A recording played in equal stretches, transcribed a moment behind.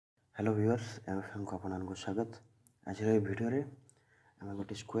Hello viewers MfM को आपको स्वागत। आज वीडियो रे आम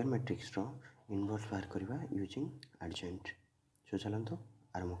गोटे स्क्वायर मैट्रिक्स रो इनवर्स बाहर करवा यूजिंग एडजॉइंट। सो चलतो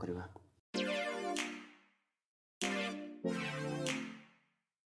आरंभ करवा।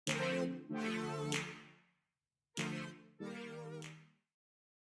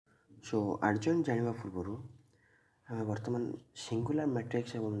 सो एडजॉइंट जानवा पूर्व आम वर्तमान सिंगुलर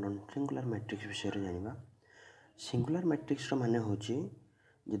मैट्रिक्स और नॉन सिंगुलर मैट्रिक्स विषय रे जानवा। सिंगुलर मैट्रिक्स रो माने होची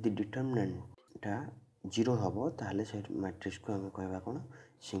यदि डिटरमिनेंटा 0 हबो ताहले से मैट्रिक्स को हमें कहबा कोन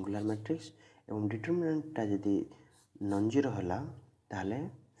सिंगुलर मैट्रिक्स एवं डिटरमिनेंटा यदि नॉन जीरो होला ताहले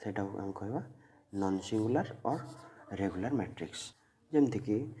सेटा हम कहबा नॉन सिंगुलर और रेगुलर मैट्रिक्स। जेमति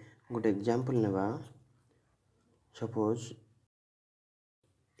कि गोटे एग्जांपल नेबा, सपोज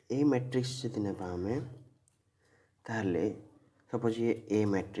ए मैट्रिक्स यदि नेबा हमें ताहले सपोज ये ए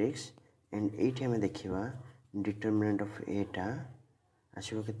मैट्रिक्स एंड एठी हमें देखिबा डिटरमिनेंट ऑफ ए टा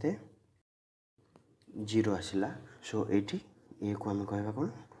आसीबो केते 0 आसिला। सो एठी ए को हम कहबा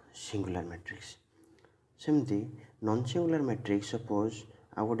कोन सिंगुलर मैट्रिक्स। सेमती नॉन सिंगुलर मैट्रिक्स सपोज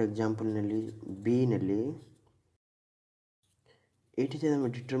आ गोटे एग्जांपल नेली बी नेली, एठी जे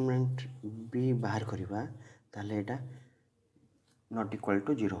हम डिटरमिनेंट बी बाहर करबा ताले एटा नॉट इक्वल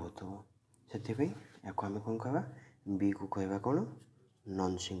टू 0 होतो। सेति पे याको हम कोन कहबा बी को कहबा कोन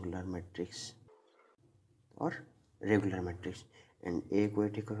नॉन सिंगुलर मैट्रिक्स और रेगुलर मैट्रिक्स एंड ए को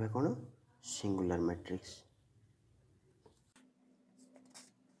एठी कहबा कोन सिंगुलर मैट्रिक्स।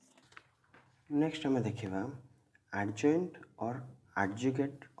 नेक्स्ट हमें देखिबा एडजॉइंट और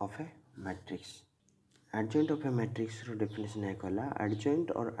एडजुगेट of A matrix. Adjoint of A matrix row definition है कहला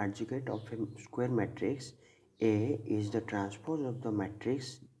एडजॉइंट और एडजुगेट of A square matrix A is the transpose of the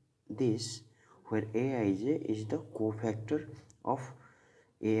matrix this where aij is the cofactor of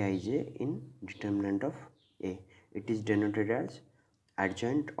aij in determinant of a. It is denoted as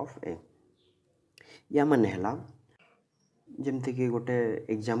adjoint of a. या माने हला जेमते कि गोटे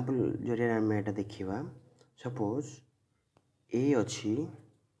example जरिया हम एटा देखिबा। Suppose ए अछि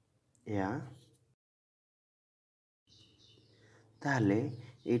या ताहले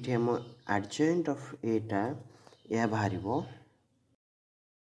एठी हम एडजॉइंट ऑफ ए टा या बाहरिबो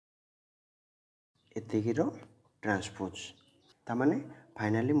एतिकी रो ट्रांसपोज। ता माने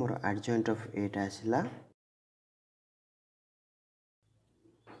फाइनली मोर एडजॉइंट ऑफ ए टा आसिला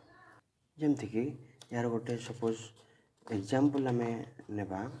जेमति कि यार गोटे सपोज एग्जांपल हमें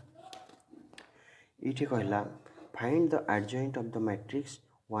नेबा। इठी कहला find the adjoint of the matrix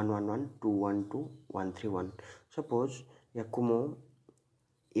 1 1 1 2 1 2 1 3 1। Suppose याकु मो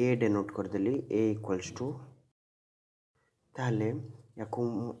ए डेनोट कर देली ए इक्वल्स टू ताहले याकु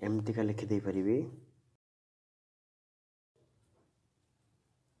एमती का लिखि दे परिबी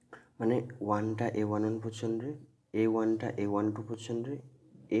माने 1 टा a11 पोजीशन रे, a1 टा a12 पोजीशन रे,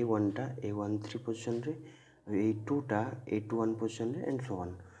 a1 टा a13 पोजीशन रे, a2 टा a21 पोजीशन रे एंड सो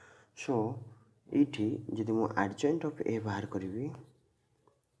ऑन। सो इठी यदि मो एडजॉइंट ऑफ ए बाहर करिवि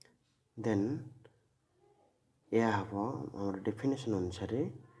देन या हबो हमर डेफिनेशन अनुसार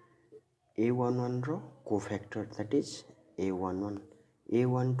a11 row cofactor that is a11,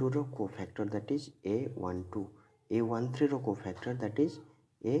 a12 row cofactor that is a12, a13 row cofactor that is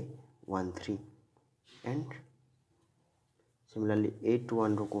a13 and similarly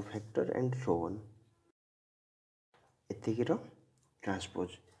a21 row cofactor and so on. एतिकी row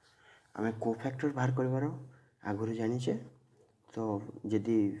transpose आमे cofactor बाहर करबारो आगुरी जानिचे। तो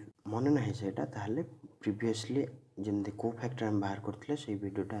यदि मन नाही सेटा ताहले प्रीवियसली जेमते कोफैक्टर हम बाहर करथले सेही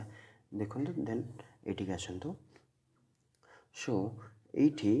वीडियोटा देखंतु देन एठी आसंतु। सो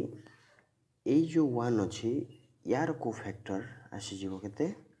एठी ए जो 1 अछि यार कोफैक्टर आसी जीवो केते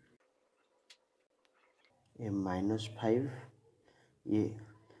ए -5 ये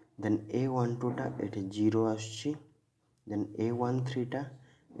देन a12 टा एठी 0 आछि देन a13 टा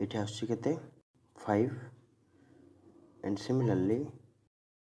एठी आछि केते 5 एंड सिमिलरली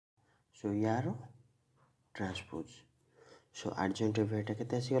सो यार ट्रांसपोज। सो एडजॉइंट ऑफ ए टा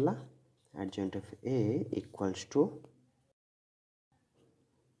केते आसी गला adjoint of A equals to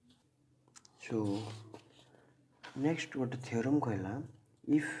so next गोटे थ्योरम कहला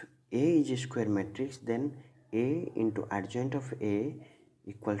if a is a square matrix then a into adjoint of a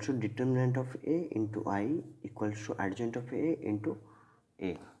equals to determinant of a into I equals to adjoint of a into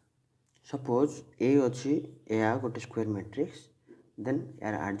a. Suppose a अछि a गोटे square matrix then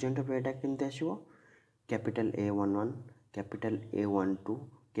यार adjoint of a टा केनते आसीबो capital A11 capital A12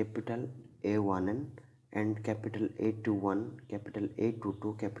 capital A1n and capital A21 capital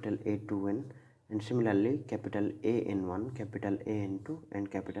A22 capital A2n and similarly capital AN1 capital AN2 and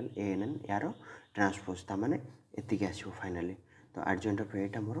capital ANN यारो transpose ता माने एतिके आसीबो finally. तो argent of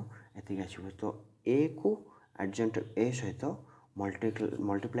एटा मोर एतिक आसीबो तो ए को argent ए सहित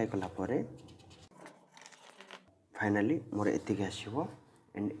multiply कला परे फाइनली मोर एतिक आसीबो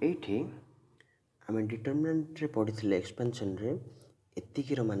एंड एठी आम डिटरमिनेंट रे पढ़ी एक्सपेंशन रे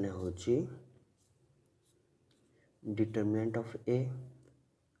एतिक रो माने होची डिटरमिनेंट ऑफ ए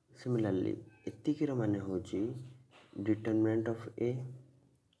सिमिलरली एतिक रो माने होची डिटरमिनेंट ऑफ ए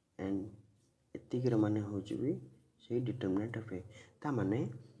एंड एतिक रो माने होची भी से डिटरमिनेंट ऑफ ए ता माने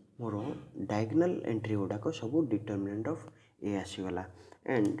मोर डायगोनल एंट्री गुड़ाक सब डिटरमिनेंट ऑफ ए आसीगला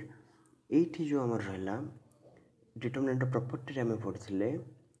एंड एठी जो हमर रहला डिटरमिनेंट ऑफ प्रॉपर्टी रे हमें पढ़िथिले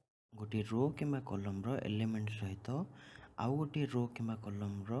गोटे रो किंबा कॉलम रो एलिमेंट सहित आउ गोटे रो किंबा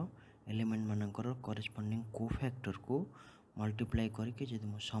कॉलम रो एलिमेंट मानकर करेस्पोंडिंग कोफैक्टर को मल्टीप्लाई करके जदि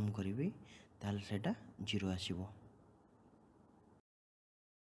मु सम करी ताल सेटा 0 आसीबो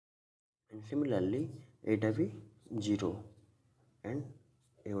एंड सिमिलरली एटा भी 0 एंड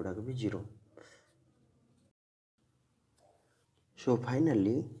एगुड़ा भी 0 सो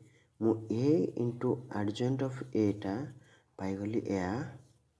फाइनली मु ए इंटू एडजॉइंट ऑफ एटा पाइगली या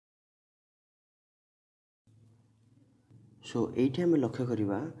सो ये आम लक्ष्य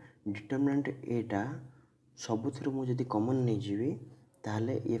करवा डिटरमिनेंट एटा सबुथ मुझे कमन नहीं जीवी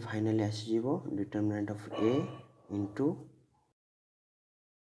ताहले ये finally आसीज determinant of A into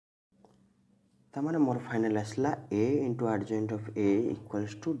तामाने more final आसला ए into adjoint of A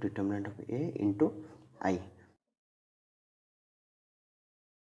equals to determinant of A into आई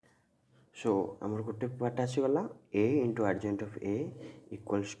सो आमर गोटे part आसीगला A into adjoint of A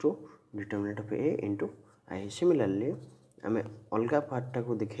equals to determinant of A into I similarly आम अलग पार्टा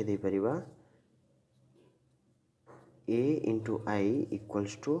को दिखाई दे परिबा ए into I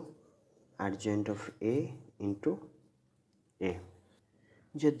equals to adjoint of A into ए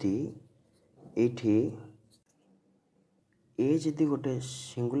जदि एठी ए जदि गोटे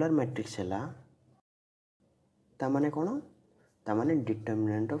सिंगुलर मैट्रिक्स हैला ता माने कोन ता माने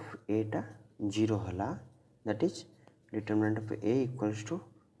डिटरमिनेंट ऑफ ए टा 0 होला that is determinant of A equals to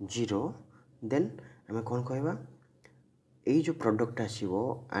 0 then आम कौन कहवा यही जो प्रोडक्ट आसीबो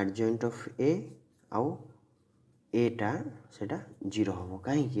एडजॉइंट ऑफ ए आउ एटा सेटा 0 हम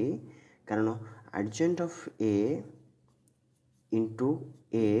कहीं कारण adjoint of A into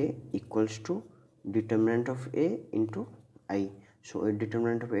A equals to determinant of A into I so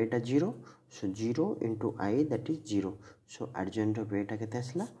determinant of Etah 0 so 0 into I that is 0 so adjoint of एटा केते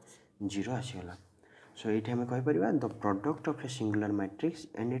आसला 0 आसीगला सो ये आम कहीपर the product of a singular matrix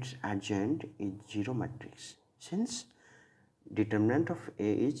and it's adjoint is 0 matrix since determinant of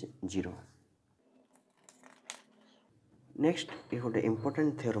A is 0 next ये गोटे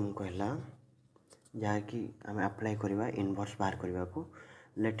important theorem कहला जहाँकि आम apply करवा इनवर्स बाहर करने को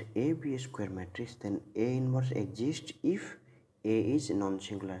late A B A square matrix then A inverse exist if A is non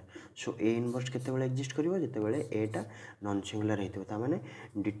singular so A inverse केते एक्जिस्ट करिवो जेते बेले ए टा नॉन सिंगुलर हेतिबो ता माने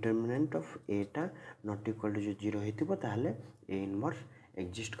डिटरमिनेंट ऑफ ए टा नॉट इक्वल टू 0 हेतिबो ताहले ए इनवर्स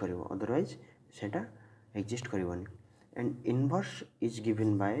एक्जिस्ट करिवो अदरवाइज सेटा exist करिवोनी and inverse is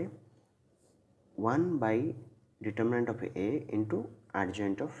given by 1 bye determinant of A into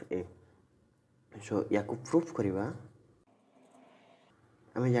adjoint of ए सो या को प्रूफ करवा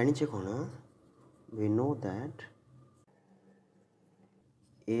आम जानिचे कौन we know that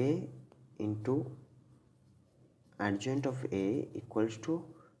A into adjoint of A equals to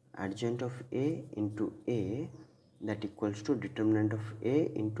adjoint of A into A that equals to determinant of A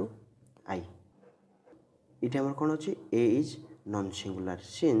into आई ये आम कौन अच्छी ए is non singular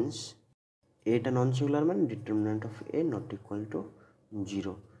since Etah non singular मान determinant of A not equal to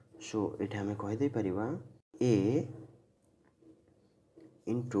 0 सो ये आम कहीदे Paribas A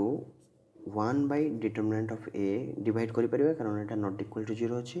into 1 bye determinant of A divide करि परिबा कारण एटा not equal to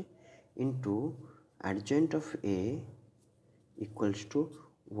 0 अच्छी into adjoint of A equals to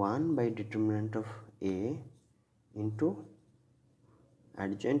 1 bye determinant of A into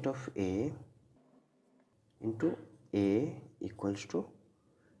adjoint of A into A equals to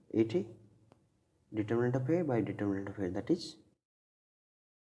ये determinant of a by determinant of a that is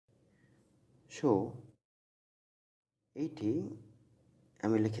so एठी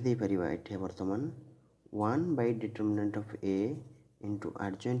आम लिखिदे Paribas एठी वर्तमान 1 by determinant of a into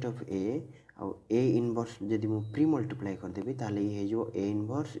adjoint of a आउ a inverse जदि मु pre multiply कर देबी ताले ये जो a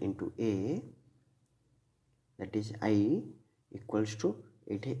inverse into a that is I equals to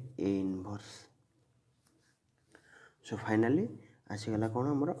एठी a इनवर्स सो फाइनली आसीगला कौन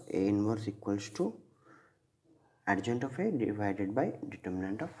आमर A inverse equals to adjoint of A divided by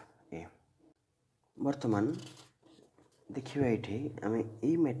determinant of ए वर्तमान देखिए ये आम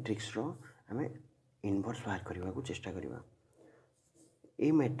ए मैट्रिक्स रो आम इनवर्स बाहर करने को चेष्टा करवा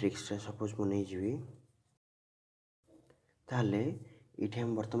ए मैट्रिक्स सपोज मु नहीं जीवी ताले इथे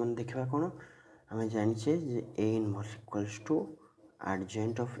हम वर्तमान देखा कौन आम जाचे A inverse equals to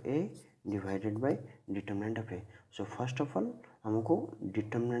adjoint of A divided by determinant of A. So first of all हमको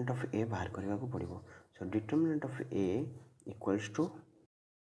डिटरमिनेंट ऑफ ए बाहर करने को पड़ो। सो determinant of A equals to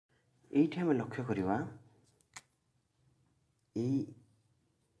ये आम लक्ष्य करवा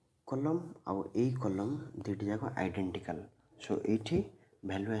कलम आउ ए कलम दुईटी जाक आइडेंटिकल। सो ये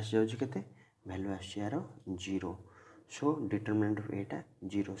वैल्यू आसी जाऊँ के value are 0। So determinant of Etah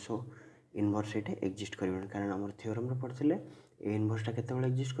 0। So inverse ये एक्जिस्ट कर कारण आम थ्योरम पढ़ते ए इनवर्सटा केतबेले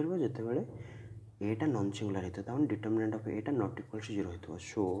एक्जिस्ट कर जितेबाला एटा नॉन सिंगुलर होता है determinant of Etah not equals to 0 होता।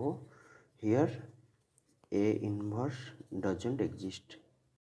 So here A inverse doesn't exist.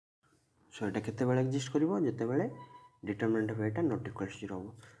 सो ये केतबेले एक्जिस्ट कर जितेबाला determinant of Etah not equals to 0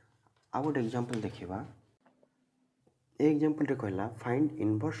 हम। आउ गोटे एग्जांपल देखा ए एग्जांपल रे कहला find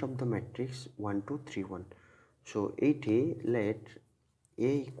inverse of the matrix 1 2 3 1। सो ये late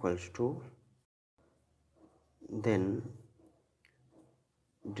A equals to then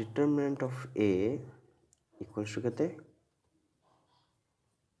determinant of A equals to केते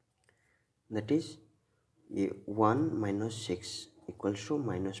that is 1 minus 6 equals to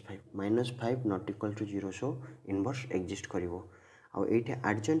 -5 not equal to 0। So inverse exist करिवो। आउ एटा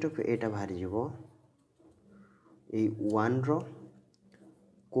adjoint of एटा बाहर जीवो ए 1 रो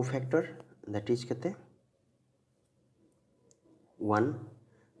कोफैक्टर दैट इज केते 1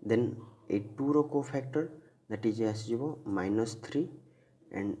 then A 2 row cofactor that is आसीबो -3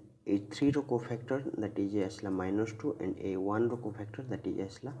 and A 3 row cofactor that is आसला -2 and A 1 row cofactor that is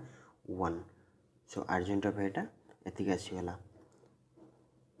आसला 1। सो adjoint of Etah एतिक आसीगला।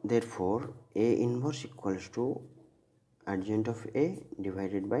 Therefore A inverse equals to adjoint of A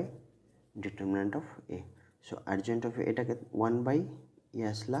divided by determinant of A. So adjoint of Etah 1 bye ये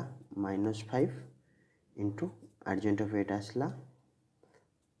आसला -5 into adjoint of एटा आसला।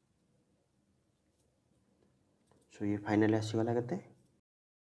 सो ये finally आसीगला केते।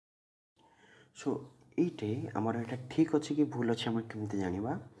 सो ये आमर एटा ठीक अच्छे कि भूल अच्छे आम केमती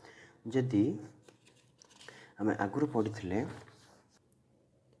जानिबा जदि आम आगुरी पढ़ी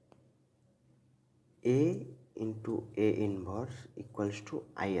ए into A inverse equals to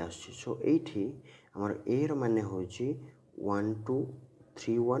आई आसछि। सो ये आमर ए रो माने होची 1 2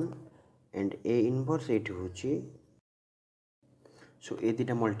 3 1 एंड ए इनवर्स ये होची। सो ए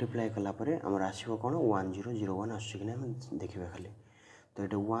दुटा मल्टीप्लाई कला परे आमर आसीबो कोन 1 0 0 1 आसछि कि हम देखिबा खाली। तो ये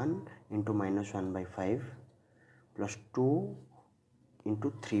 1 into -1/5 plus 2 into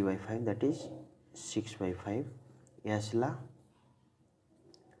 3/5 that is 6/5 ये आसला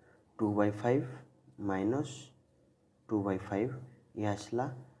 2/5 माइनस 2/5 ये आसला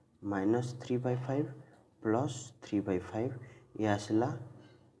 -3/5 प्लस 3/5 ये आसला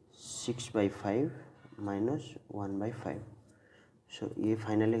 6/5 माइनस 1/5। सो ये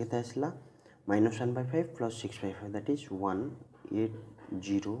फाइनली केते आसला -1/5 प्लस 6/5 दैट इज 1 ये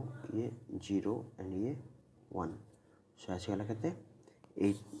 0 एंड ये 1। सो आसीगला केते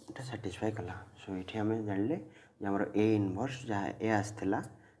एटा सैटिस्फाई कला। सो ये आम जानले आमर ए इनवर्स जहाँ ए आसला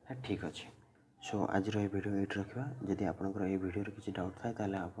ठीक अच्छे। सो आज ये वीडियो ये रखा। जदि आपंकर ये वीडियो किसी डाउट थाए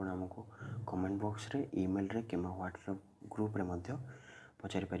ताले आपण हमको कमेंट बॉक्स रे ईमेल रे कि व्हाट्सएप ग्रुप रे मध्य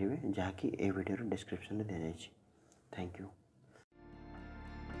पचारि पारिबे जहाँकि ए वीडियो डिस्क्रिप्शन में दिया जाइए। Thank you.